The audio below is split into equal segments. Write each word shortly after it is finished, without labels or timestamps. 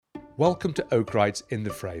Welcome to Oakrights in the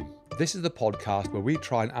Frame. This is the podcast where we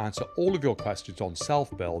try and answer all of your questions on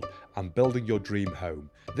self-build and building your dream home.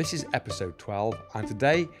 This is episode 12, and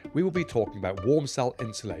today we will be talking about warm cell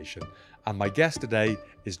insulation. And my guest today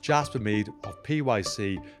is Jasper Mead of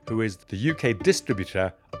PYC, who is the UK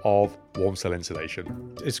distributor of warm cell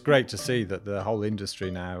insulation. It's great to see that the whole industry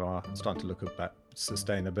now are starting to look at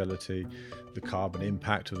sustainability, the carbon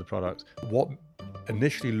impact of the product. What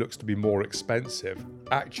initially looks to be more expensive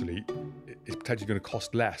actually is potentially going to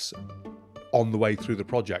cost less on the way through the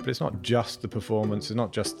project. But it's not just the performance, it's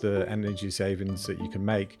not just the energy savings that you can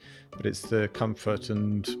make, but it's the comfort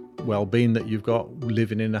and well-being that you've got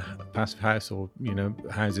living in a passive house or,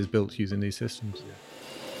 houses built using these systems.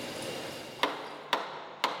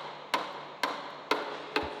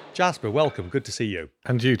 Jasper, welcome. Good to see you.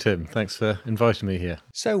 And you, Tim. Thanks for inviting me here.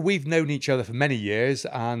 So we've known each other for many years,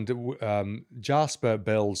 and Jasper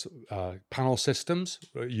builds panel systems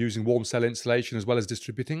using warm cell insulation as well as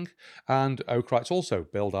distributing, and Oakrights also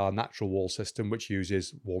build our natural wall system, which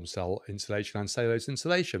uses warm cell insulation and cellulose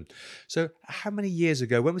insulation. So how many years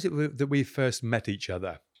ago, when was it that we first met each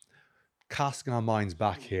other? Casting our minds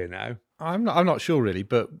back here now. I'm not sure really,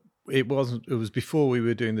 but it was before we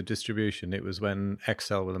were doing the distribution. It was when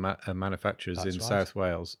Excel were the manufacturers. That's in right. South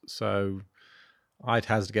Wales. So I'd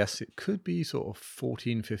hazard a guess it could be sort of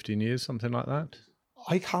 14, 15 years, something like that.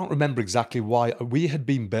 I can't remember exactly why. We had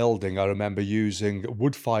been building, I remember, using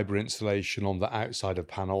wood fibre insulation on the outside of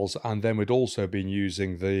panels, and then we'd also been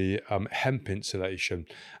using the hemp insulation.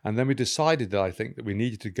 And then we decided that I think that we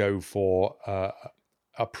needed to go for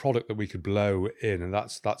a product that we could blow in, and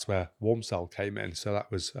that's where warm cell came in. So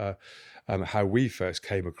that was how we first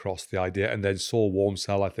came across the idea, and then saw warm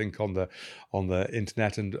cell, I think, on the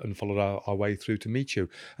internet, and followed our way through to meet you.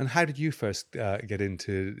 And how did you first get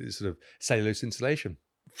into sort of cellulose insulation?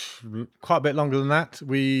 Quite a bit longer than that.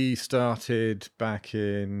 We started back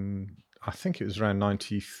in, I think it was around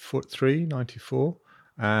 93, 94,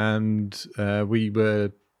 and we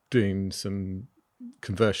were doing some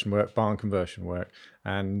barn conversion work,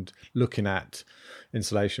 and looking at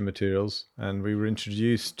insulation materials. And we were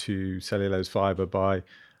introduced to cellulose fibre by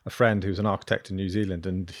a friend who's an architect in New Zealand,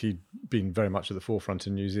 and he'd been very much at the forefront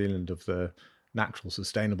in New Zealand of the natural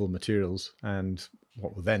sustainable materials and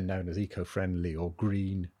what were then known as eco-friendly or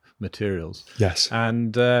green materials. Yes.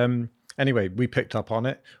 And anyway, we picked up on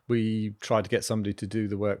it. We tried to get somebody to do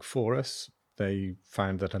the work for us. They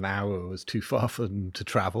found that an hour was too far for them to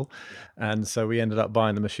travel. And so we ended up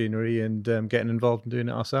buying the machinery and getting involved in doing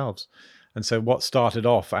it ourselves. And so what started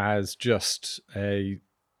off as just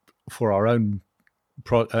for our own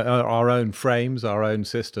frames, our own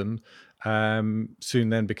system, soon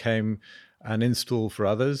then became an install for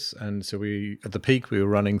others. And so at the peak, we were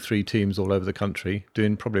running 3 teams all over the country,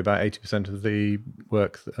 doing probably about 80% of the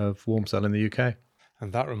work of warm cell in the UK.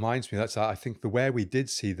 And that reminds me, I think where we did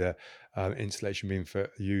see the insulation being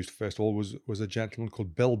used first of all was a gentleman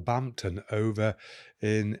called Bill Bampton over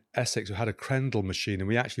in Essex, who had a Crendel machine, and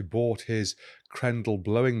we actually bought his Crendel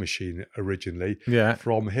blowing machine originally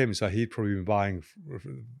from him. So he'd probably been buying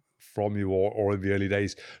from you or in the early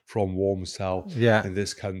days from warm cell in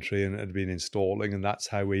this country, and had been installing, and that's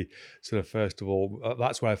how we sort of first of all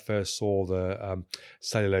that's where I first saw the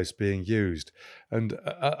cellulose being used. And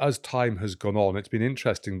as time has gone on, it's been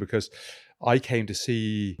interesting because I came to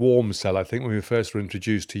see warm cell, I think, when we first were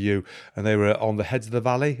introduced to you, and they were on the Heads of the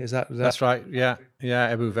Valley. Is that That's right. Yeah.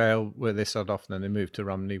 Ebbw Vale, where they started off, and then they moved to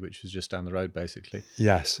Rumney, which was just down the road, basically.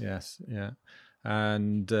 Yes. Yeah.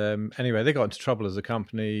 And anyway, they got into trouble as a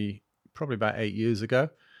company probably about 8 years ago,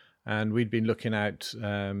 and we'd been looking at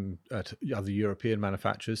other European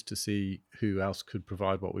manufacturers to see who else could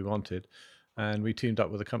provide what we wanted, and we teamed up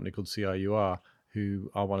with a company called CIUR,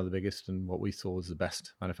 who are one of the biggest and what we thought was the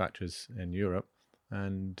best manufacturers in Europe.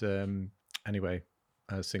 And anyway,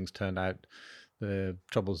 as things turned out, the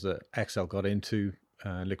troubles that Excel got into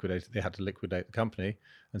they had to liquidate the company,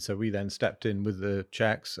 and so we then stepped in with the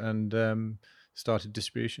checks and started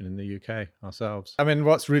distribution in the UK ourselves. I mean,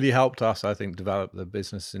 what's really helped us, I think, develop the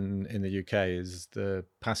business in the UK is the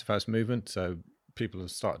passive house movement. So people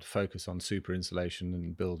have started to focus on super insulation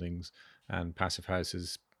and buildings, and passive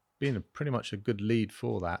houses being pretty much a good lead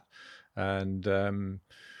for that. And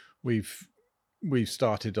we've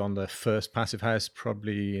started on the first passive house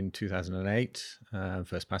probably in 2008.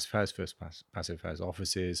 First passive house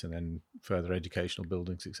offices, and then further educational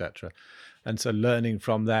buildings, etc. And so learning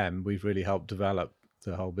from them, we've really helped develop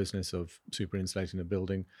the whole business of super insulating a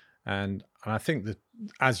building. And I think that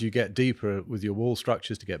as you get deeper with your wall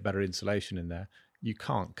structures to get better insulation in there, you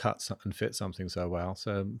can't cut and fit something so well.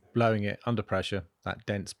 So blowing it under pressure, that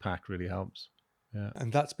dense pack really helps. Yeah.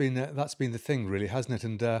 And that's been the thing, really, hasn't it?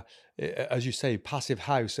 And as you say, passive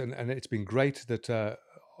house, and it's been great that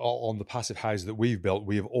on the passive houses that we've built,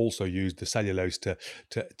 we have also used the cellulose to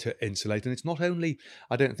insulate. And it's not only,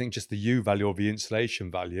 I don't think, just the U value or the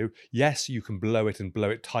insulation value. Yes, you can blow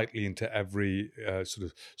it tightly into every sort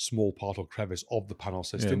of small part or crevice of the panel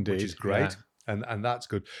system, which is Indeed. great. Yeah. And that's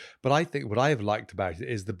good. But I think what I have liked about it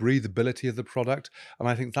is the breathability of the product. And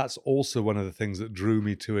I think that's also one of the things that drew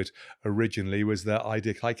me to it originally, was the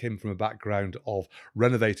idea. I came from a background of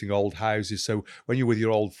renovating old houses. So when you're with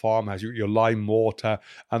your old farmhouse, your lime mortar,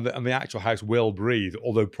 and the actual house will breathe,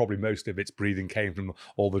 although probably most of its breathing came from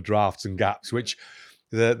all the drafts and gaps, which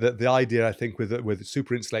the idea, I think, with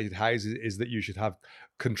super insulated houses is that you should have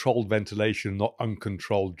controlled ventilation, not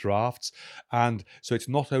uncontrolled drafts. And so it's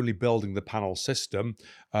not only building the panel system,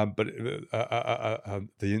 but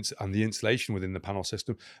the insulation within the panel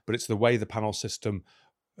system, but it's the way the panel system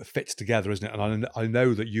fits together, isn't it? And I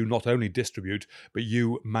know that you not only distribute, but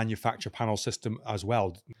you manufacture panel system as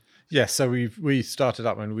well. Yes. So we started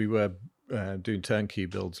up when we were doing turnkey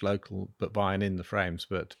builds local, but buying in the frames.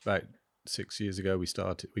 But about 6 years ago,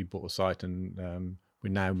 we bought a site, and we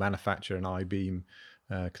now manufacture an I-beam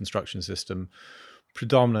construction system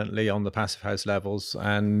predominantly on the passive house levels,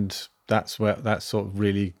 and that's sort of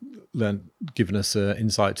really given us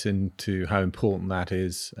insights into how important that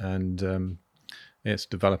is, and it's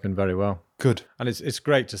developing very well. Good. And it's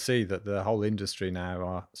great to see that the whole industry now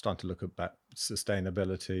are starting to look at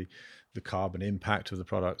sustainability, the carbon impact of the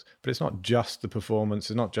product. But it's not just the performance,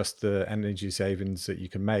 it's not just the energy savings that you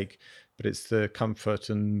can make, but it's the comfort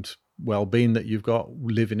and well-being that you've got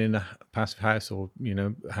living in a passive house, or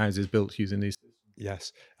houses built using these.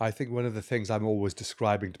 Yes, I think one of the things I'm always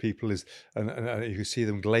describing to people is, and you can see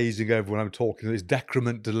them glazing over when I'm talking, is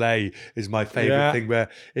decrement delay is my favorite thing, where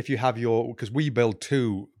if you have because we build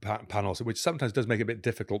two panels, which sometimes does make it a bit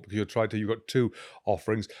difficult because you've got two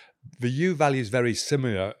offerings. The U value is very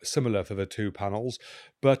similar for the two panels,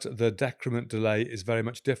 but the decrement delay is very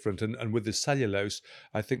much different. And with the cellulose,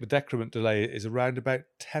 I think the decrement delay is around about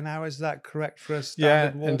 10 hours. Is that correct for a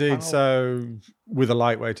standard wall indeed. panel? So with a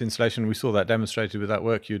lightweight insulation, we saw that demonstrated with that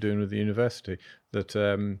work you were doing with the university, that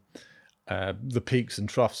the peaks and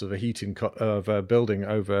troughs of a building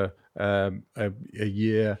over a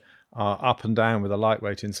year are up and down with a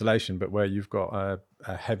lightweight insulation, but where you've got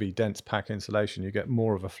a heavy, dense pack insulation, you get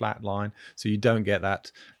more of a flat line, so you don't get that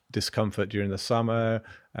discomfort during the summer,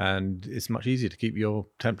 and it's much easier to keep your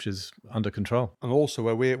temperatures under control. And also,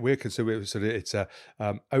 where we're concerned, so it's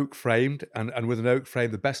oak framed, and with an oak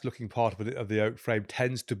frame, the best looking part of the oak frame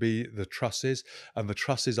tends to be the trusses, and the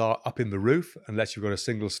trusses are up in the roof, unless you've got a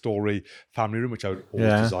single story family room, which I would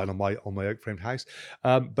always design on my oak framed house.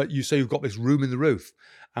 But you've got this room in the roof.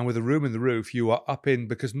 And with a room in the roof, you are up in,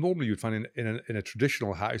 because normally you'd find in a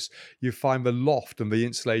traditional house, you find the loft and the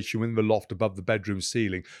insulation in the loft above the bedroom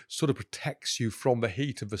ceiling sort of protects you from the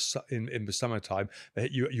heat of in the summertime.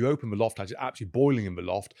 You open the loft, it's absolutely boiling in the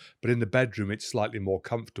loft, but in the bedroom it's slightly more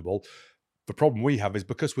comfortable. The problem we have is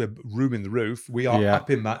because we're room in the roof, we are up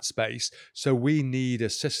in that space. So we need a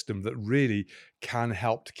system that really can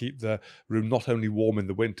help to keep the room not only warm in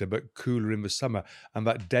the winter, but cooler in the summer. And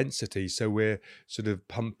that density, so we're sort of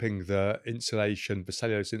pumping the insulation, the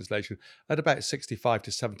cellulose insulation, at about 65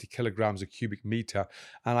 to 70 kilograms a cubic meter.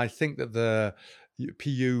 And I think that the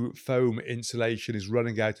PU foam insulation is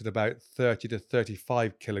running out at about 30 to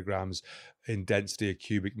 35 kilograms in density a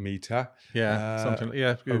cubic meter.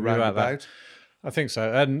 Around about. I think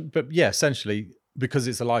so. But essentially, because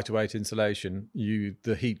it's a lighter weight insulation,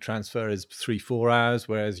 the heat transfer is 3-4 hours,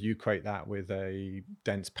 whereas you equate that with a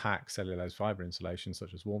dense pack cellulose fiber insulation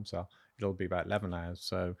such as Warmcell, it'll be about 11 hours.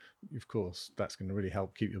 So, of course, that's going to really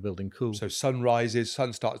help keep your building cool. So sun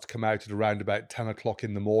starts to come out at around about 10 o'clock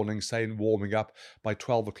in the morning, saying warming up. By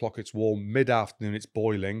 12 o'clock, it's warm. Mid-afternoon, it's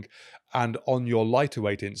boiling. And on your lighter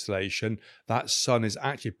weight insulation, that sun is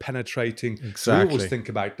actually penetrating. Exactly. So we always think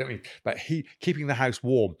about, don't we, about keeping the house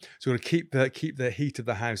warm. So we're going to keep the heat of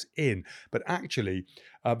the house in. But actually,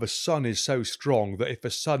 the sun is so strong that if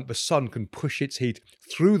the sun can push its heat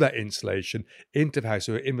through that insulation into the house.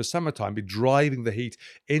 So in the summertime, be driving the heat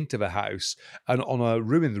into the house. And on a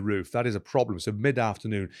room in the roof, that is a problem. So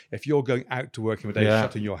mid-afternoon, if you're going out to work in the day,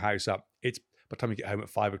 shutting your house up, by the time you get home at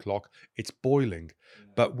 5 o'clock, it's boiling.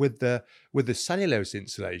 But with the cellulose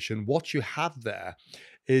insulation, what you have there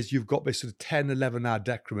is you've got this sort of 10, 11 hour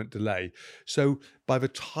decrement delay. So by the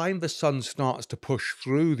time the sun starts to push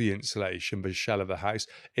through the insulation, the shell of the house,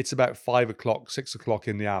 it's about 5 o'clock, 6 o'clock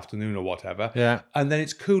in the afternoon or whatever. Yeah. And then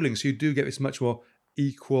it's cooling. So you do get this much more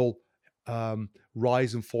equal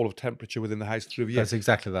rise and fall of temperature within the house through the year. That's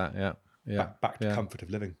exactly that, yeah. Yeah. back to Yeah. comfort of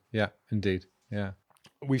living. Yeah. Indeed. Yeah.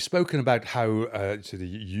 We've spoken about how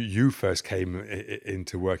you first came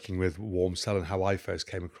into working with Warm Cell and how I first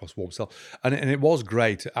came across Warm Cell. And it was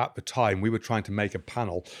great at the time. We were trying to make a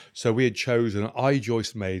panel. So we had chosen an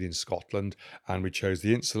I-joist made in Scotland, and we chose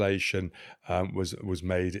the insulation was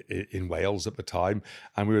made in Wales at the time.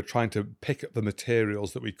 And we were trying to pick up the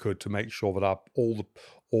materials that we could to make sure that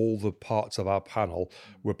all the parts of our panel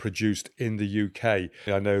were produced in the UK.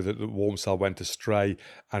 I know that the Warm Cell went astray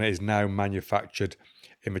and it is now manufactured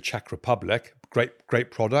in the Czech Republic.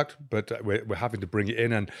 Great product, but we're having to bring it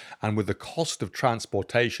in, and with the cost of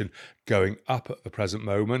transportation going up at the present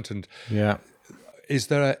moment. And Yeah. is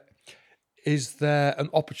there an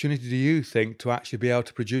opportunity, do you think, to actually be able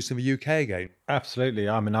to produce in the UK again? Absolutely.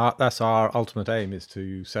 I mean, that's our ultimate aim, is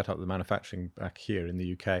to set up the manufacturing back here in the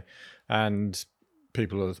UK. And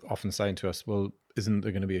people are often saying to us, well, isn't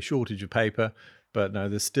there going to be a shortage of paper? But no,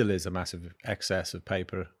 there still is a massive excess of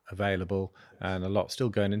paper available, and a lot still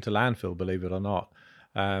going into landfill, believe it or not.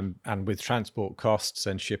 And with transport costs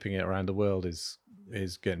and shipping it around the world is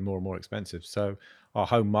getting more and more expensive. So our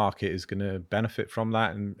home market is going to benefit from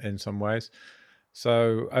that in some ways.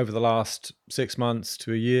 So over the last 6 months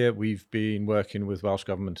to a year, we've been working with Welsh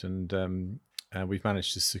Government, and we've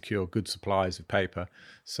managed to secure good supplies of paper.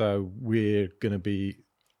 So we're going to be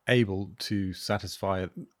able to satisfy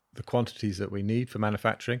the quantities that we need for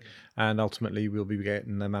manufacturing, and ultimately we'll be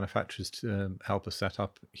getting the manufacturers to help us set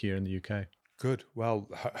up here in the UK. Good. Well,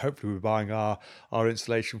 hopefully we're buying our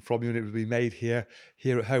installation from you, and it will be made here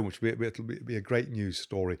at home, which will be a great news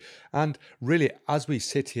story. And really, as we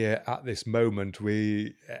sit here at this moment,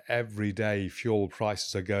 every day fuel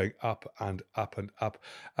prices are going up and up and up,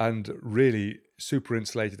 and really super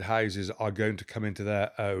insulated houses are going to come into their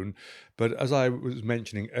own. But as I was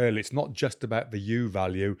mentioning earlier, it's not just about the U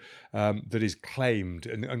value that is claimed,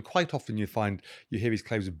 and quite often you hear these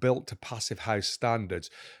claims built to passive house standards.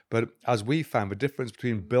 But as we found, the difference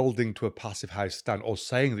between building to a passive house standard, or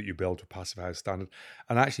saying that you build to a passive house standard,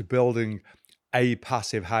 and actually building a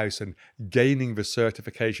passive house and gaining the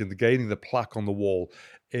certification, gaining the plaque on the wall,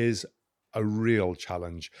 is a real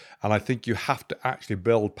challenge. And I think you have to actually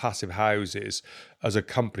build passive houses as a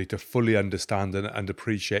company to fully understand and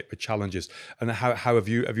appreciate the challenges. And how have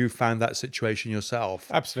you found that situation yourself?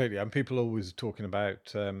 Absolutely. And people are always talking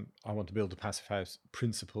about, I want to build a passive house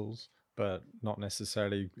principles, but not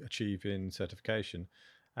necessarily achieving certification.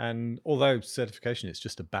 And although certification is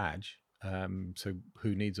just a badge, so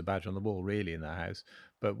who needs a badge on the wall really in their house?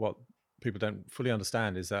 But what people don't fully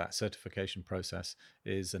understand is that certification process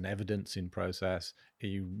is an evidencing process.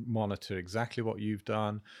 You monitor exactly what you've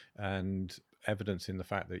done, and evidence in the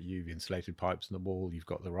fact that you've insulated pipes in the wall, you've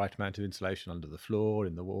got the right amount of insulation under the floor,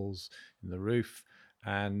 in the walls, in the roof,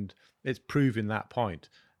 and it's proving that point.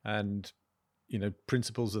 And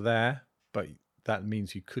principles are there, but that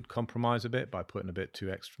means you could compromise a bit by putting a bit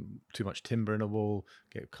too much timber in a wall,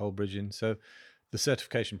 get cold bridging. So the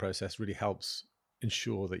certification process really helps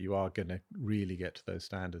ensure that you are going to really get to those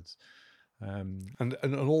standards. And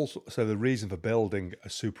also, so the reason for building a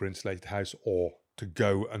super insulated house, or to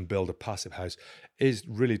go and build a passive house, is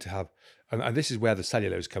really to have, and this is where the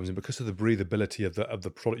cellulose comes in, because of the breathability of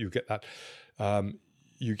the product.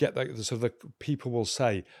 You get that. So the people will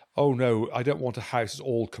say, "Oh no, I don't want a house that's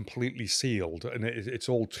all completely sealed and it's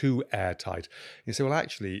all too airtight." You say, "Well,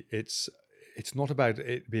 actually, it's not about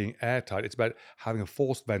it being airtight. It's about having a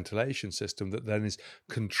forced ventilation system that then is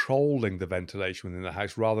controlling the ventilation within the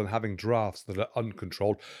house, rather than having drafts that are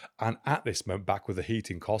uncontrolled." And at this moment, back with the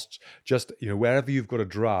heating costs, just wherever you've got a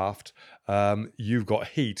draft, you've got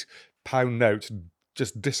heat. Pound notes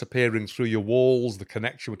just disappearing through your walls, the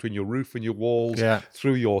connection between your roof and your walls,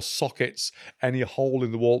 through your sockets, any hole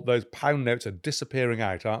in the wall, those pound notes are disappearing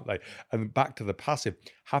out, aren't they? And back to the passive,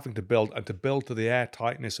 having to build to the air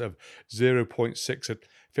tightness of 0.6 at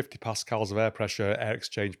 50 pascals of air pressure, air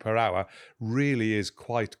exchange per hour, really is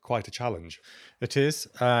quite a challenge. It is,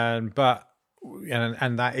 and that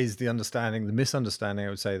is the misunderstanding, I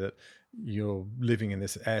would say, that you're living in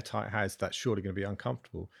this airtight house that's surely going to be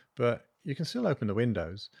uncomfortable, but you can still open the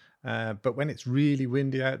windows. But when it's really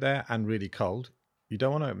windy out there and really cold, you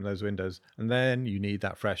don't want to open those windows, and then you need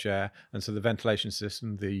that fresh air. And so the ventilation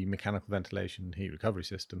system, the mechanical ventilation heat recovery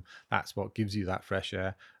system, that's what gives you that fresh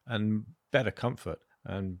air and better comfort.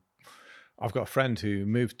 And I've got a friend who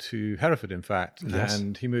moved to Hereford, in fact,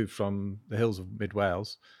 and he moved from the hills of mid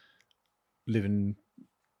Wales, living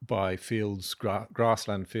by fields,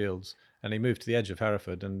 grassland fields, and he moved to the edge of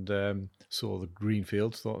Hereford and saw the green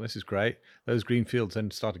fields, thought, this is great. Those green fields then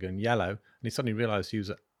started going yellow, and he suddenly realised he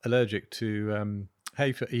was allergic to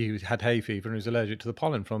he had hay fever and he was allergic to the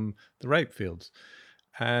pollen from the rape fields.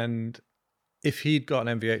 And if he'd got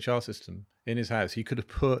an MVHR system in his house, he could have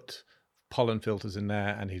put pollen filters in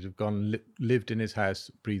there and he'd have lived in his house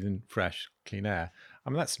breathing fresh, clean air. I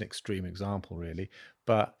mean, that's an extreme example, really,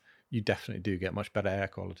 but you definitely do get much better air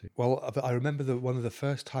quality. Well, I remember that one of the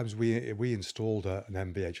first times we installed an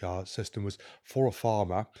MVHR system was for a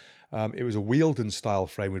farmer. It was a Wealden style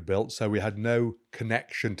frame we'd built, so we had no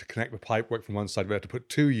connection to connect the pipework from one side. We had to put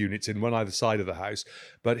 2 units in, one either side of the house.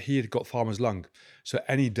 But he had got farmer's lung, so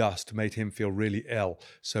any dust made him feel really ill.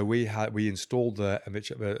 So we installed the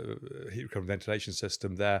heat recovery ventilation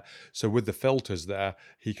system there. So with the filters there,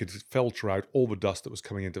 he could filter out all the dust that was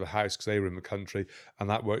coming into the house because they were in the country, and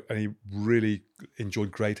that worked. And he really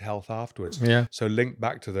enjoyed great health afterwards. Yeah. So linked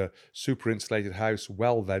back to the super insulated house,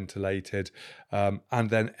 well ventilated, and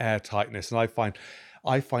then air tightness. And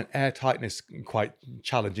I find air tightness quite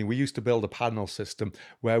challenging. We used to build a panel system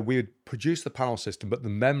where we would produce the panel system, but the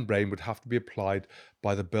membrane would have to be applied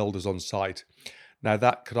by the builders on site. Now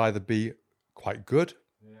that could either be quite good,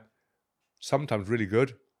 sometimes really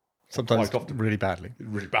good, sometimes quite often really badly.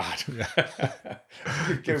 Really bad.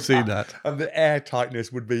 I've seen that. And the air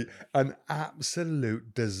tightness would be an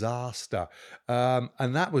absolute disaster.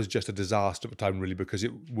 And that was just a disaster at the time, really, because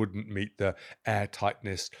it wouldn't meet the air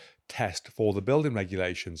tightness test for the building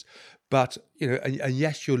regulations. But, and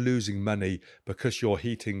yes, you're losing money because your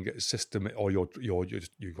heating system or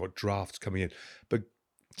you've got drafts coming in. But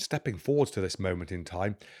stepping forwards to this moment in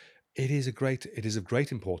time, it is of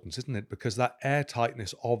great importance, isn't it? Because that air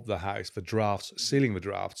tightness of the house, the drafts, sealing the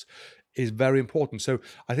drafts, is very important. So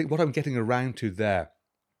I think what I'm getting around to there,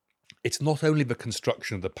 it's not only the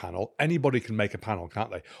construction of the panel. Anybody can make a panel,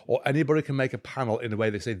 can't they? Or anybody can make a panel in a way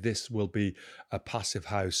they say this will be a Passive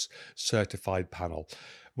House certified panel.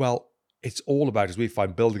 Well, it's all about, as we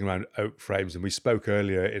find, building around oak frames. And we spoke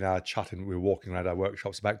earlier in our chat and we were walking around our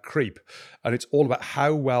workshops about creep. And it's all about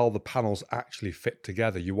how well the panels actually fit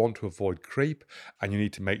together. You want to avoid creep, and you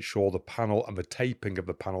need to make sure the panel and the taping of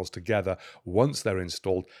the panels together, once they're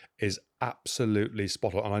installed, is absolutely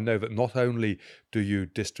spot on. And I know that not only do you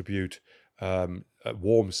distribute a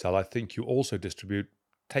warm cell, I think you also distribute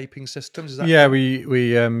taping systems. Is that correct?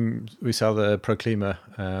 We sell the Proclima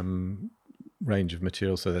range of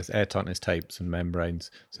materials. So there's air tightness tapes and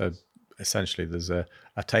membranes. So essentially there's a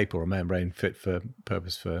tape or a membrane fit for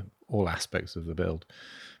purpose for all aspects of the build.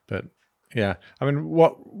 But yeah, I mean,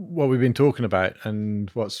 what we've been talking about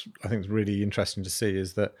and what's I think is really interesting to see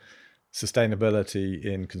is that sustainability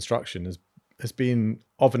in construction has been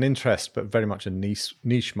of an interest, but very much a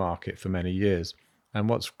niche market for many years. And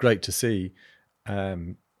what's great to see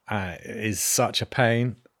is such a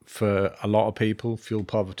pain for a lot of people. Fuel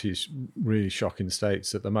poverty is really shocking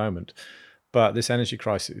states at the moment. But this energy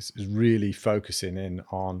crisis is really focusing in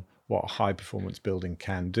on what a high performance building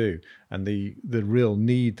can do and the real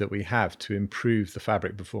need that we have to improve the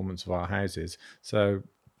fabric performance of our houses. So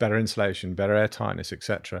better insulation, better air tightness,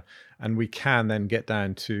 etc. And we can then get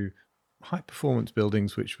down to high performance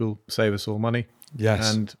buildings, which will save us all money.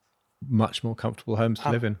 Yes. And much more comfortable homes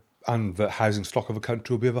to live in. And the housing stock of a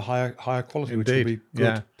country will be of a higher quality, which will be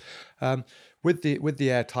good. Yeah. With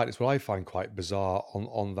the air tightness, what I find quite bizarre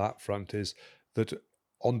on that front is that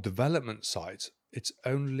on development sites, it's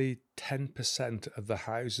only 10% of the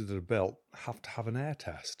houses that are built have to have an air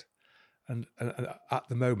test. And at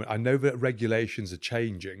the moment, I know that regulations are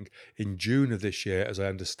changing. In June of this year, as I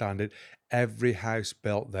understand it, every house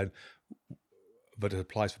built then that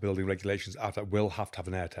applies for building regulations will have to have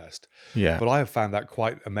an air test. Yeah. But I have found that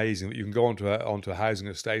quite amazing that you can go onto a housing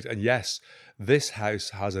estate and yes, this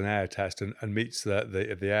house has an air test and meets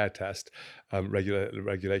the air test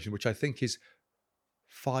regulation, which I think is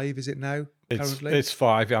 5, is it now? Currently? It's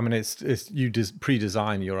 5. I mean, it's you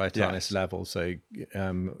pre-design your air tightness level. So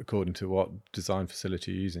according to what design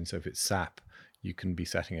facility you're using. So if it's SAP, you can be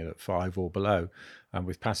setting it at 5 or below. And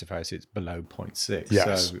with Passive House, it's below 0.6.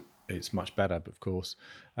 Yes. So it's much better, of course.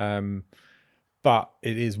 But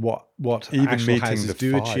it is what even actual meeting houses the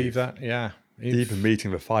do 5. achieve that. Yeah. Even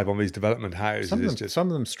meeting the 5 on these development houses Some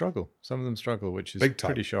of them struggle. Which is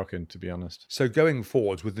pretty shocking, to be honest. So going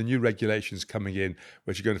forwards with the new regulations coming in,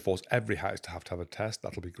 which are going to force every house to have a test,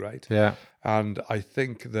 that'll be great. Yeah. And I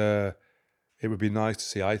think it would be nice to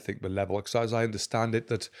see, the level, because as I understand it,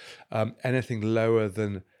 that anything lower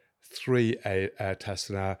than 3 air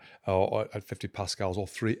tests an hour or at 50 pascals or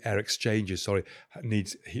 3 air exchanges,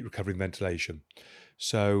 needs heat recovery and ventilation.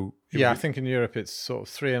 So I think in Europe it's sort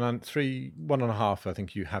of 1.5. I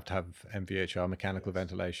think you have to have MVHR, mechanical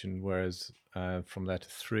ventilation, whereas from there to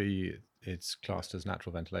 3, it's classed as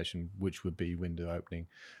natural ventilation, which would be window opening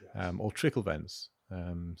or trickle vents.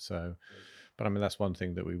 So, but I mean, that's one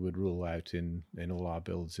thing that we would rule out in all our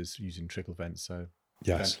builds is using trickle vents. So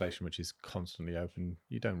Yes. ventilation which is constantly open,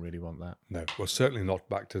 you don't really want that. No, well, certainly not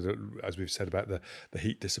back to the, as we've said about the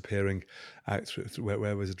heat disappearing out through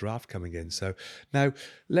where was a draft coming in. So now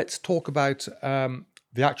let's talk about the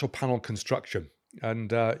actual panel construction. And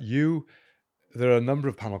there are a number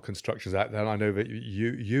of panel constructions out there. And I know that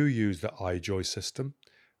you use the I-joist system.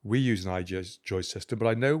 We use an I-joist system, but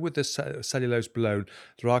I know with the cellulose blown,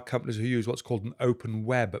 there are companies who use what's called an open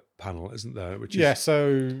web panel, isn't there? Which is,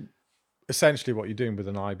 So essentially what you're doing with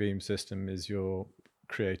an I-beam system is you're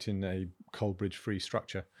creating a cold bridge free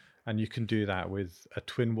structure, and you can do that with a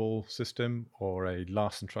twin wall system or a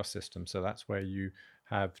Larsen truss system. So that's where you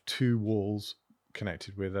have two walls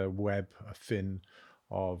connected with a web, a fin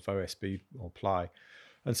of OSB or ply,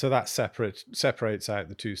 and so that separates out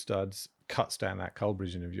the two studs, cuts down that cold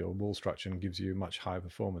bridging of your wall structure, and gives you much higher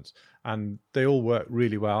performance. And they all work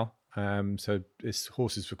really well. So it's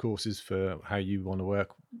horses for courses for how you want to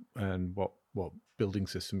work and what building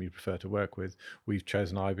system you prefer to work with. We've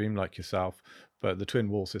chosen I-beam like yourself, but the twin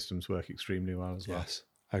wall systems work extremely well as well. Yes.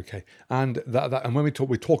 Okay. And and when we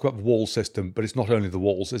talk about the wall system, but it's not only the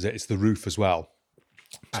walls, is it? It's the roof as well.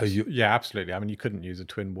 So yeah, absolutely. I mean, you couldn't use a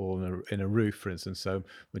twin wall in a roof, for instance. So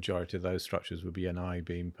majority of those structures would be an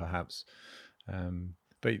I-beam, perhaps.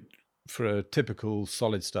 But for a typical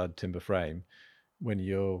solid stud timber frame, when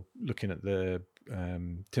you're looking at the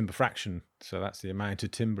timber fraction, so that's the amount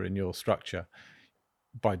of timber in your structure,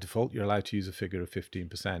 by default, you're allowed to use a figure of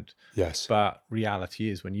 15%. Yes. But reality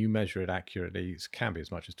is when you measure it accurately, it can be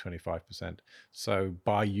as much as 25%. So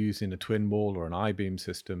by using a twin wall or an I-beam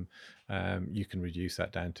system, you can reduce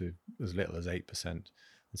that down to as little as 8%. And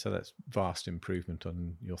so that's vast improvement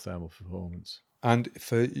on your thermal performance. And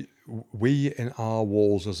we in our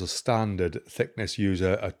walls as a standard thickness use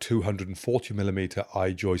a 240 millimeter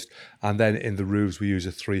I-joist, and then in the roofs we use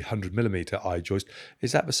a 300 millimeter I-joist.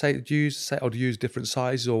 Is that the same? Do you use or do you use different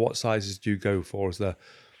sizes, or what sizes do you go for? Is there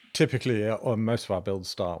typically most of our builds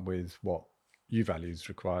start with what U value is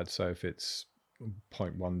required? So if it's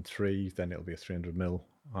 0.13, then it'll be a 300 mil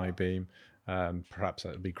I-beam. Perhaps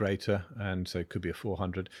that would be greater, and so it could be a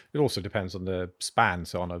 400. It also depends on the span.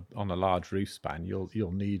 So on a large roof span,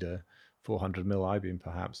 you'll need a 400 mil I-beam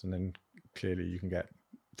perhaps, and then clearly you can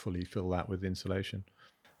fully fill that with insulation.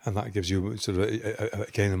 And that gives you sort of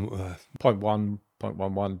again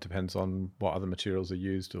 0.11 depends on what other materials are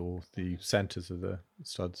used or the centers of the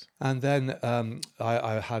studs. And then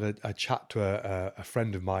I had a chat to a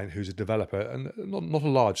friend of mine who's a developer, and not a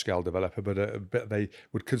large scale developer, but they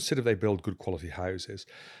would consider they build good quality houses.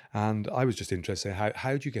 And I was just interested in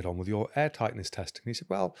how do you get on with your air tightness testing? He said,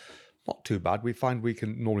 well, not too bad. We find we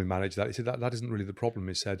can normally manage that. He said that isn't really the problem.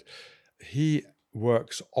 He said he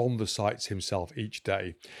works on the sites himself each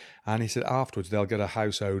day, and he said afterwards they'll get a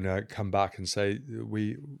house owner come back and say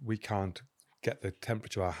we can't get the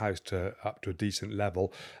temperature of our house up to a decent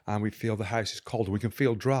level, and we feel the house is cold. We can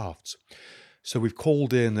feel drafts. So we've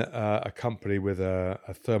called in a company with a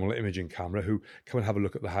thermal imaging camera who come and have a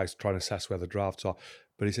look at the house, try and assess where the drafts are.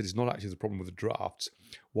 But he said it's not actually the problem with the drafts.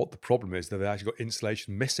 What the problem is, they've actually got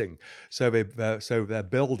insulation missing. So they're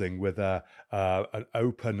building with an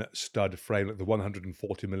open stud frame, like the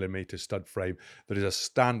 140 millimeter stud frame that is a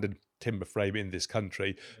standard timber frame in this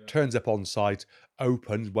country. Yeah. Turns up on site,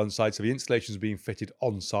 opens one side, so the insulation is being fitted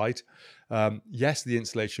on site. Yes, the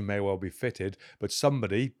insulation may well be fitted, but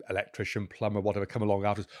somebody, electrician, plumber, whatever, come along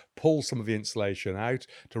after, pull some of the insulation out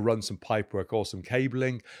to run some pipework or some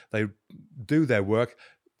cabling. They do their work,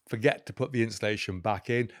 forget to put the insulation back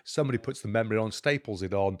in. Somebody puts the memory on, staples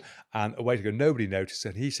it on, and away to go. Nobody noticed.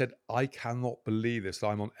 And he said, I cannot believe this.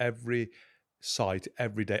 I'm on every site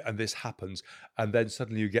every day and this happens. And then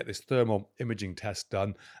suddenly you get this thermal imaging test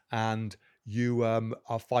done, and you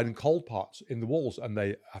are finding cold parts in the walls, and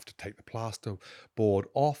they have to take the plaster board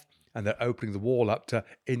off, and they're opening the wall up to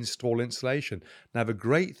install insulation. Now, the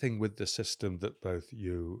great thing with the system that both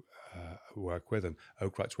you work with and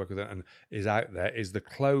Oakrite's work with and is out there is the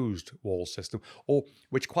closed wall system, or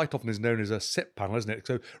which quite often is known as a SIP panel, isn't it?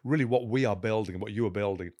 So really what we are building and what you are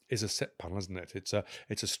building is a SIP panel, isn't it?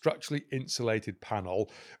 It's a structurally insulated panel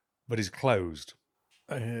but is closed.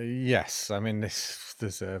 Yes. I mean,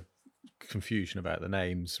 there's a confusion about the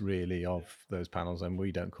names really of those panels, and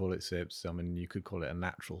we don't call it SIPs. I mean, you could call it a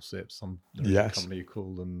natural SIP. There's a company who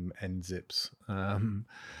call them NZIPs.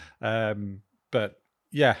 But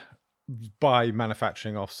yeah, by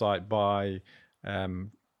manufacturing offsite, by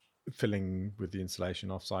filling with the insulation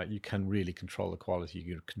offsite, you can really control the quality.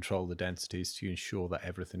 You can control the densities to ensure that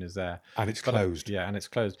everything is there. And it's closed. And it's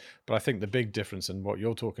closed. But I think the big difference in what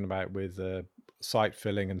you're talking about with site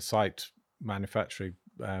filling and site manufacturing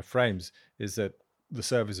frames is that the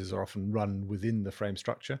services are often run within the frame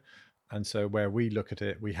structure. And so where we look at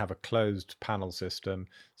it, we have a closed panel system.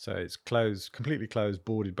 So it's closed, completely closed,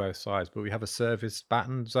 boarded both sides, but we have a service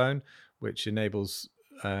batten zone, which enables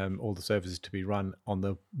all the services to be run on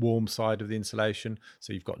the warm side of the insulation.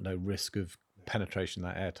 So you've got no risk of penetration,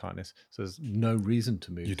 that air tightness. So there's no reason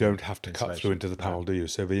to move. You don't have to cut through into the panel, do you?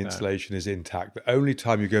 So the insulation is intact. The only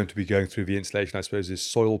time you're going to be going through the insulation, I suppose, is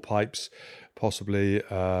soil pipes, possibly,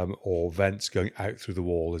 or vents going out through the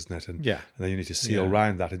wall, isn't it? And then you need to seal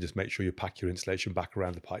around that and just make sure you pack your insulation back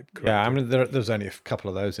around the pipe correctly. Yeah, I mean, there's only a couple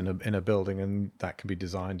of those in a building, and that can be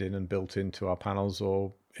designed in and built into our panels.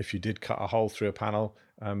 Or if you did cut a hole through a panel,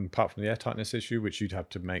 apart from the air tightness issue, which you'd have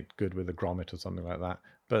to make good with a grommet or something like that,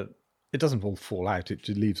 but it doesn't all fall out. It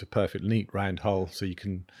just leaves a perfect, neat, round hole, so you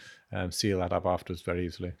can seal that up afterwards very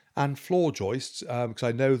easily. And floor joists, because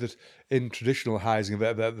I know that in traditional housing,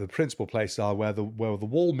 the principal places are where the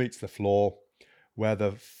wall meets the floor, where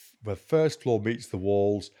the first floor meets the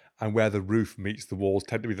walls, and where the roof meets the walls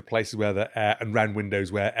tend to be the places where the air, and round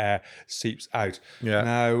windows where air seeps out. Yeah.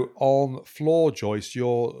 Now, on floor joists,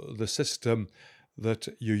 the system that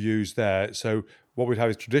you use there. So what we'd have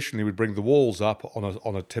is traditionally we'd bring the walls up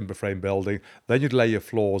on a timber frame building, then you'd lay your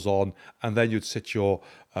floors on, and then you'd sit your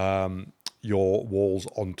walls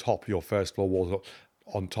on top, your first floor walls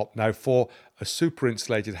on top. Now, for a super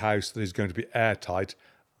insulated house that is going to be airtight,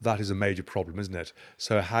 that is a major problem, isn't it?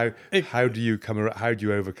 So how do you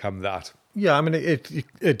overcome that? Yeah, I mean,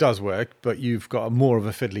 it does work, but you've got more of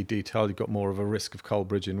a fiddly detail. You've got more of a risk of cold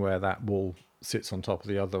bridging where that wall sits on top of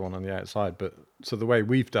the other one on the outside. But so the way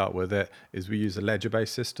we've dealt with it is we use a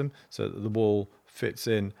ledger-based system, so that the wall fits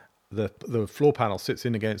in, the floor panel sits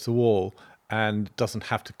in against the wall and doesn't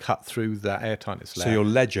have to cut through that air tightness layer. So your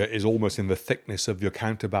ledger is almost in the thickness of your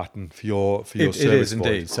counterbatten for your service It is void.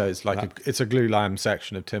 indeed. So it's like it's a glue lime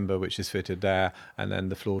section of timber which is fitted there, and then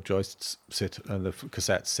the floor joists sit and the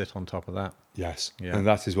cassettes sit on top of that. Yes, Yeah. and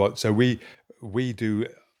that is what. So we do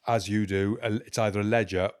as you do. It's either a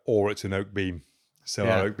ledger or it's an oak beam. So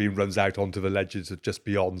our oak beam runs out onto the ledges just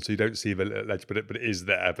beyond, so you don't see the ledge, but it is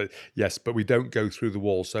there. But yes, but we don't go through the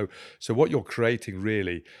wall. So what you're creating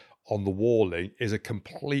really on the walling is a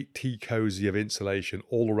complete T-cozy of insulation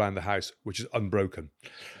all around the house, which is unbroken.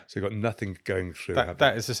 So you've got nothing going through.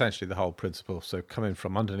 That is essentially the whole principle. So coming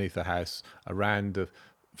from underneath the house, around the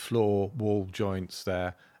floor, wall joints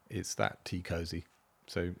there, it's that T-cozy.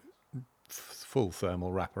 So full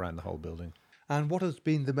thermal wrap around the whole building. And what has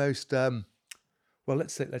been the most,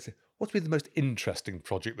 let's say, what's been the most interesting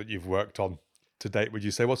project that you've worked on to date, would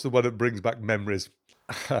you say? What's the one that brings back memories?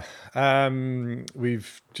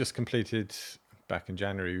 We've just completed, back in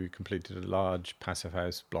January, we completed a large passive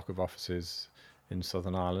house block of offices in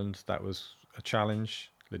Southern Ireland. That was a challenge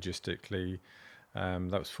logistically.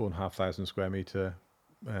 That was 4,500 square metre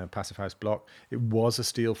passive house block. It was a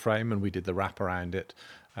steel frame and we did the wrap around it.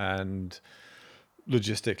 And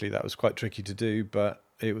logistically, that was quite tricky to do, but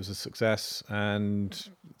it was a success and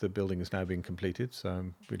the building is now being completed. So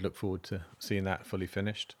we look forward to seeing that fully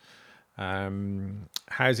finished.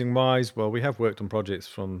 Housing wise, well, we have worked on projects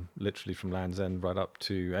from Land's End right up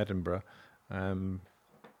to Edinburgh.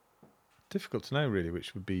 Difficult to know really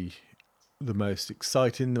which would be the most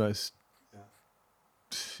exciting, the most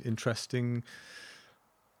interesting.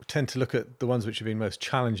 We tend to look at the ones which have been most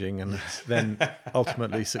challenging and then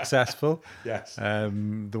ultimately successful. Yes.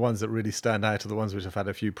 The ones that really stand out are the ones which have had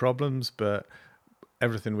a few problems, but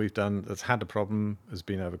everything we've done that's had a problem has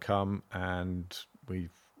been overcome, and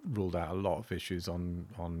we've ruled out a lot of issues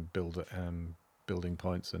on building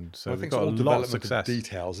points, and so we've got a lot of success.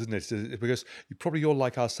 Details, isn't it? Because you're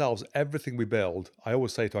like ourselves. Everything we build, I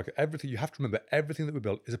always say to everything, you have to remember everything that we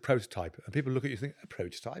build is a prototype, and people look at you and think, a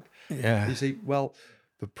prototype? Yeah. You see, well,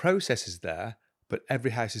 the process is there, but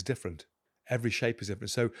every house is different. Every shape is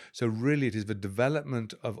different. So really, it is the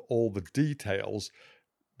development of all the details.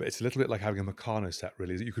 But it's a little bit like having a Meccano set,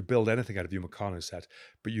 really. You could build anything out of your Meccano set,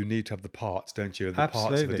 but you need to have the parts, don't you? The Absolutely.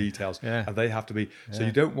 parts for the details. Yeah. And they have to be... So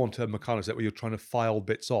you don't want a Meccano set where you're trying to file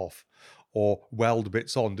bits off or weld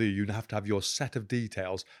bits on, do you? You have to have your set of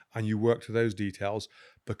details, and you work to those details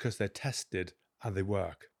because they're tested and they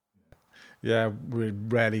work. Yeah, we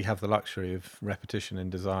rarely have the luxury of repetition in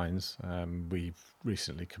designs. We've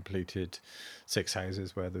recently completed 6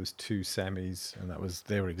 houses where there was 2 semis, and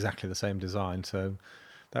they were exactly the same design. So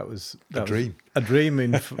that was a dream. A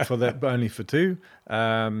dream for that, only for 2.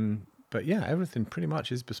 But yeah, everything pretty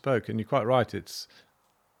much is bespoke, and you're quite right.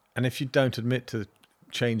 And if you don't admit to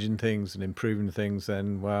changing things and improving things,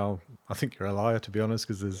 then, well, I think you're a liar, to be honest,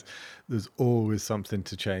 because there's always something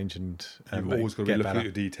to change and You've always got to be get looking better. at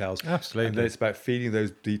your details. Absolutely. And then it's about feeding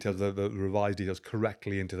those details, the revised details,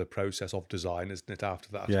 correctly into the process of design, isn't it,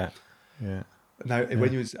 after that? Yeah. Now,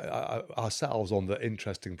 when you ourselves on the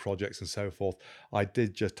interesting projects and so forth, I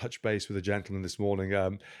did just touch base with a gentleman this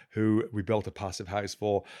morning who we built a passive house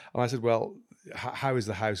for. And I said, well, how is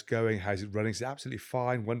the house going? How's it running? He said, absolutely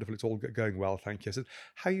fine, wonderful. It's all going well, thank you. I said,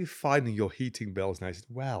 how are you finding your heating bills now? He said,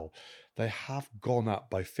 well, they have gone up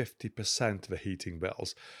by 50%, the heating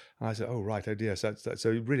bills. And I said, oh, right, oh dear. So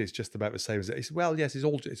really it's just about the same as it. He said, well, yes,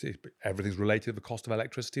 everything's related to the cost of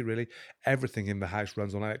electricity, really. Everything in the house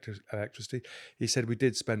runs on electricity. He said, we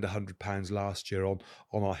did spend £100 last year on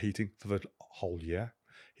our heating for the whole year.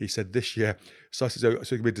 He said this year, so I said, so it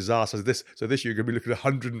could be a disaster. So this year you're going to be looking at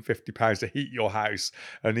 £150 to heat your house.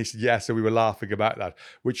 And he said, yeah, so we were laughing about that,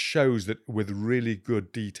 which shows that with really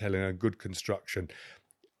good detailing and good construction,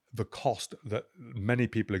 the cost that many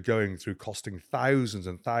people are going through, costing thousands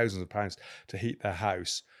and thousands of pounds to heat their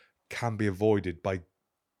house, can be avoided by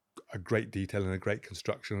a great detail and a great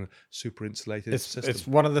construction and super insulated system. It's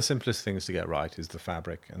one of the simplest things to get right is the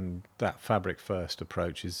fabric, and that fabric first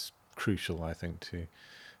approach is crucial, I think,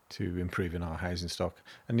 to improving our housing stock.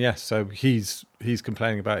 And yes, so he's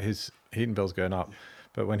complaining about his heating bills going up,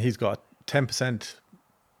 but when he's got a 10%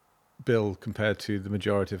 bill compared to the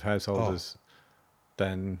majority of householders,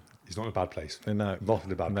 then he's not in a bad place. No, not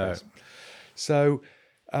in a bad place. So,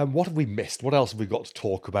 what have we missed? What else have we got to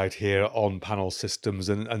talk about here on panel systems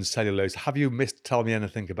and cellulose? Have you missed? Tell me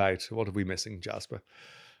anything about what are we missing, Jasper?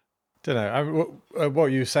 Don't know. What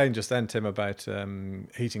you were saying just then, Tim, about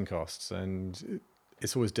heating costs, and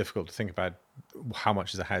it's always difficult to think about how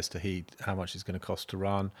much is a house to heat, how much it's going to cost to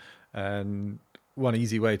run, and one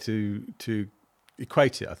easy way to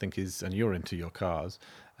equate it, I think, is, and you're into your cars,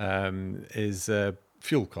 is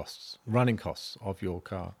fuel costs, running costs of your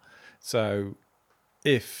car. So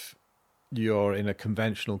if you're in a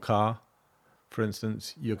conventional car, for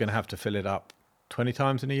instance, you're going to have to fill it up 20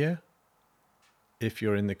 times in a year. If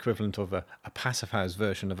you're in the equivalent of a passive house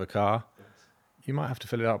version of a car, you might have to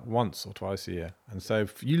fill it up once or twice a year. And so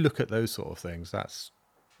if you look at those sort of things, that's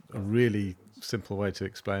a really simple way to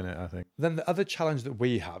explain it, I think. Then the other challenge that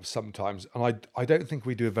we have sometimes, and I don't think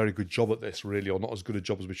we do a very good job at this really, or not as good a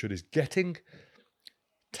job as we should, is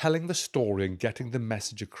telling the story and getting the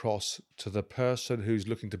message across to the person who's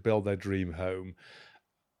looking to build their dream home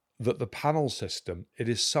that the panel system, it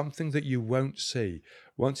is something that you won't see.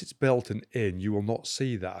 Once it's built and in, you will not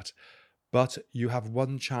see that. But you have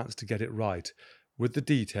one chance to get it right with the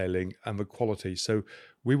detailing and the quality. So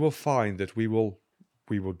we will find that we will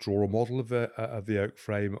draw a model of the oak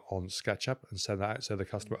frame on SketchUp and send that out so the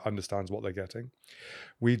customer understands what they're getting.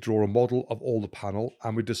 We draw a model of all the panel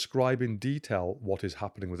and we describe in detail what is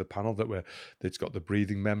happening with the panel. It's got the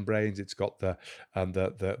breathing membranes, it's got the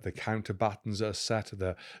counter battens are set,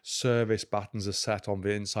 the service battens are set on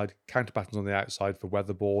the inside, counter battens on the outside for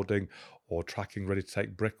weatherboarding or tracking ready to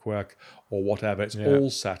take brickwork or whatever. It's all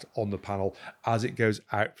set on the panel as it goes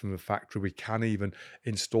out from the factory. We can even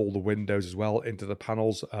install the windows as well into the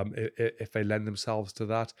panels if they lend themselves to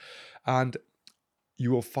that. And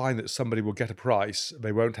you will find that somebody will get a price.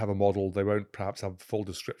 They won't have a model. They won't perhaps have a full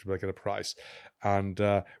description, but they get a price. And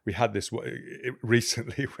we had this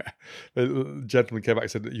recently where the gentleman came back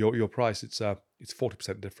and said, your price, it's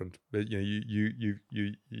 40% different. But,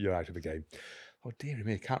 you're out of the game. Oh dear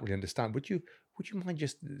me, I can't really understand. Would you mind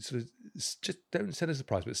just don't send us the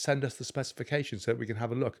price, but send us the specifications so that we can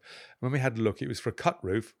have a look. When we had a look, it was for a cut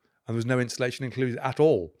roof and there was no insulation included at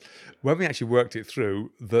all. When we actually worked it through,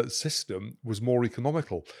 the system was more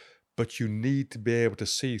economical, but you need to be able to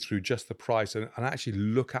see through just the price and actually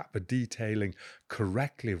look at the detailing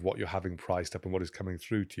correctly of what you're having priced up and what is coming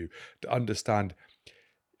through to you to understand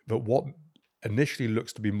that what initially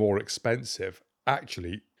looks to be more expensive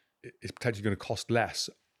actually is potentially going to cost less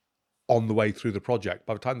on the way through the project.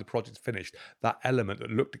 By the time the project's finished, that element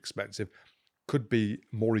that looked expensive could be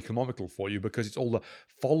more economical for you because it's all the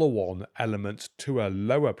follow-on elements to a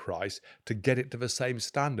lower price to get it to the same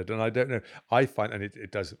standard. And I don't know, I find, and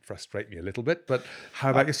it does frustrate me a little bit, but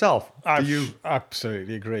how about yourself? Do you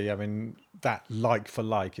absolutely agree? I mean, that like for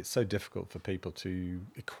like, it's so difficult for people to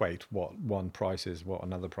equate what one price is, what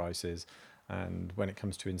another price is. And when it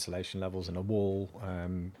comes to insulation levels in a wall,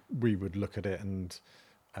 we would look at it and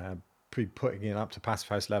be putting it up to passive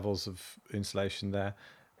house levels of insulation there.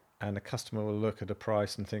 And a customer will look at a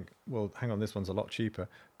price and think, well, hang on, this one's a lot cheaper.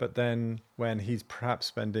 But then when he's perhaps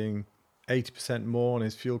spending 80% more on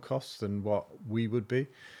his fuel costs than what we would be,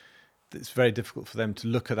 it's very difficult for them to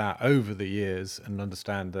look at that over the years and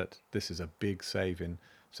understand that this is a big saving.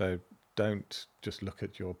 So don't just look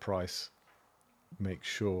at your price. Make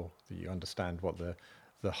sure that you understand what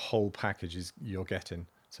the whole package is you're getting.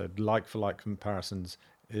 So like for like comparisons.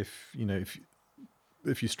 If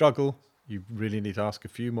you struggle, you really need to ask a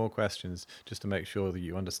few more questions just to make sure that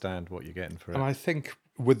you understand what you're getting for it. And I think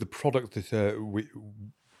with the product that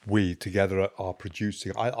we together are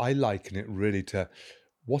producing, I liken it really to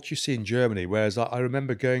what you see in Germany. Whereas I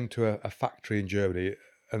remember going to a factory in Germany,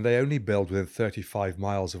 and they only build within 35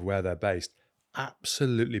 miles of where they're based.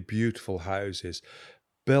 Absolutely beautiful houses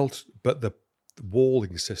built, but the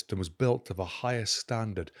walling system was built of a higher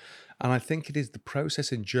standard. And I think it is the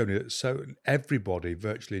process in Germany that so everybody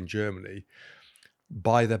virtually in Germany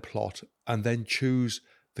buy their plot and then choose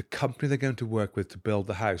the company they're going to work with to build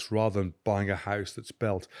the house rather than buying a house that's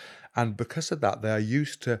built. And because of that, they are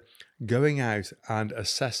used to going out and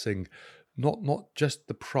assessing not just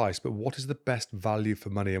the price, but what is the best value for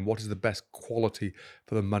money and what is the best quality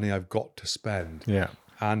for the money I've got to spend. Yeah.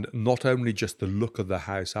 And not only just the look of the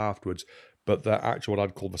house afterwards, but the actual, what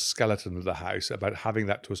I'd call the skeleton of the house, about having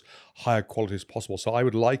that to as higher quality as possible. So I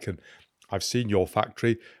would liken, I've seen your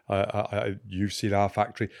factory, you've seen our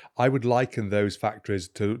factory. I would liken those factories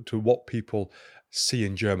to what people see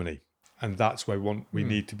in Germany. And that's where we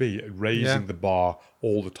need to be, raising the bar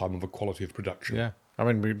all the time of the quality of production. Yeah.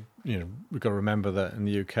 I mean, we've got to remember that in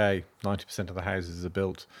the UK, 90% of the houses are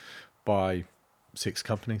built by 6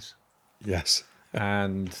 companies. Yes.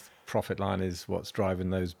 And profit line is what's driving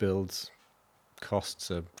those builds. Costs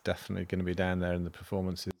are definitely going to be down there in the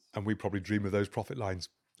performances. And we probably dream of those profit lines.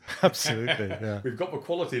 Absolutely, yeah. We've got the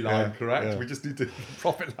quality line correct. Yeah. We just need to, the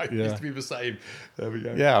profit line needs to be the same. There we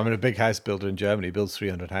go. Yeah, I mean, a big house builder in Germany builds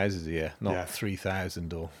 300 houses a year, not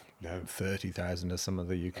 3,000 or 30,000 as some of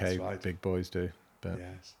the UK big boys do. But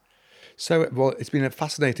yes. So, well, it's been a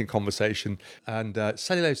fascinating conversation. And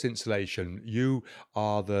Cellulose Insulation, you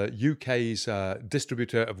are the UK's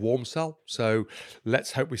distributor of Warmcell. So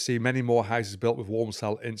let's hope we see many more houses built with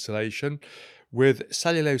Warmcell insulation. With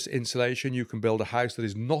Cellulose Insulation, you can build a house that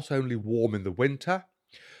is not only warm in the winter,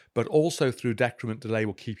 but also through decrement delay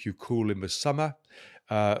will keep you cool in the summer.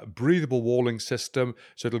 Breathable walling system,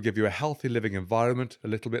 so it'll give you a healthy living environment, a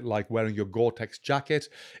little bit like wearing your Gore-Tex jacket.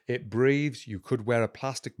 It breathes. You could wear a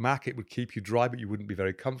plastic mac. It would keep you dry, but you wouldn't be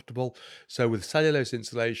very comfortable. So with cellulose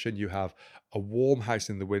insulation, you have a warm house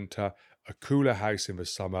in the winter, a cooler house in the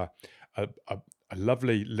summer, a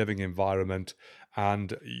lovely living environment,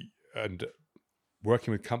 and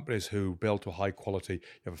working with companies who build to a high quality.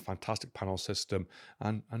 You have a fantastic panel system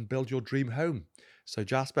and build your dream home. So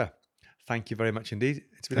Jasper, thank you very much indeed.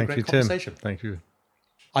 It's been a great conversation. Tim. Thank you.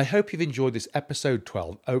 I hope you've enjoyed this episode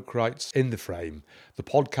 12, Oakrights in the Frame, the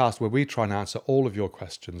podcast where we try and answer all of your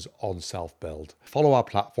questions on self-build. Follow our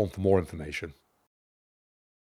platform for more information.